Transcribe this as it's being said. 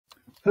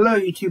Hello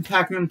YouTube,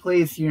 Pac-Man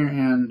Plays here,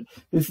 and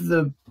this is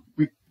a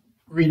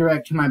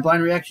redirect to my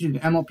blind reaction to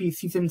MLP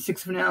Season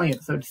 6 finale,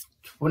 episodes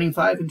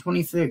 25 and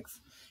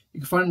 26. You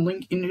can find a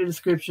link in the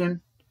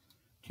description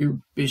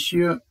to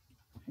BitChute,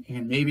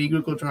 and maybe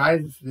Google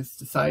Drive if this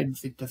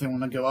decides it doesn't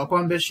want to go up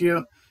on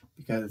BitChute,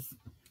 because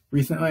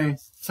recently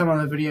some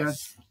of the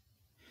videos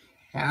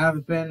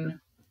have been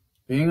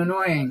being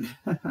annoying,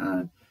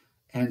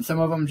 and some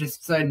of them just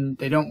decided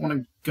they don't want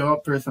to go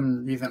up for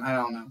some reason, I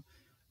don't know.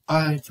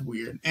 It's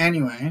weird.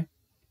 Anyway,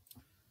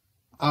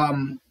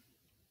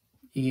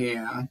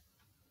 yeah.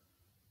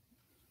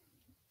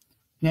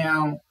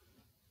 Now,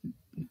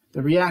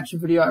 the reaction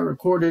video I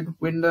recorded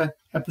when the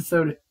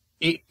episodes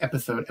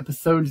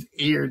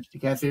aired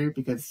together,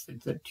 because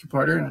it's a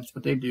two-parter and that's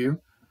what they do.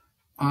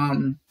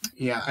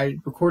 Yeah, I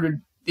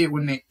recorded it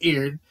when they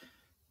aired,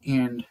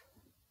 and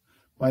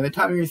by the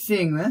time you're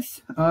seeing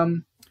this,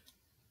 the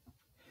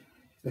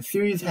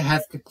series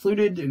has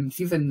concluded in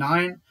Season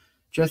 9.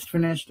 Just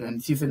finished,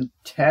 and Season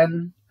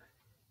 10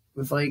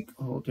 was like,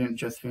 oh, it didn't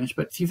just finish,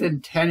 but Season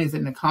 10 is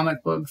in the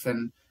comic books,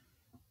 and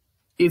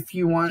if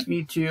you want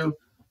me to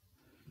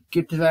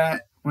get to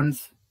that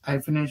once I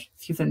finish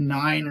Season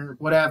 9 or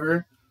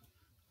whatever,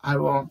 I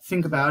will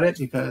think about it,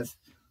 because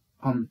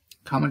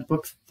comic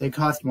books, they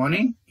cost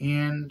money,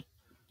 and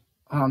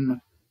of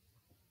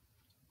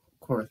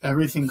course,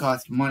 everything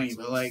costs money,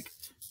 but like,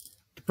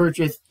 to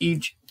purchase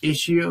each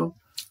issue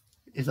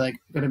is like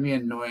gonna be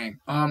annoying.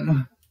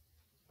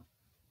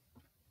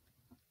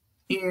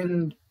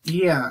 And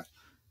yeah,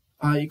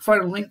 you can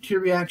find a link to the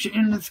reaction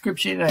in the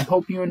description. I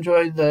hope you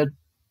enjoyed the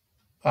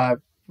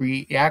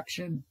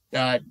reaction.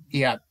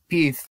 Yeah, peace.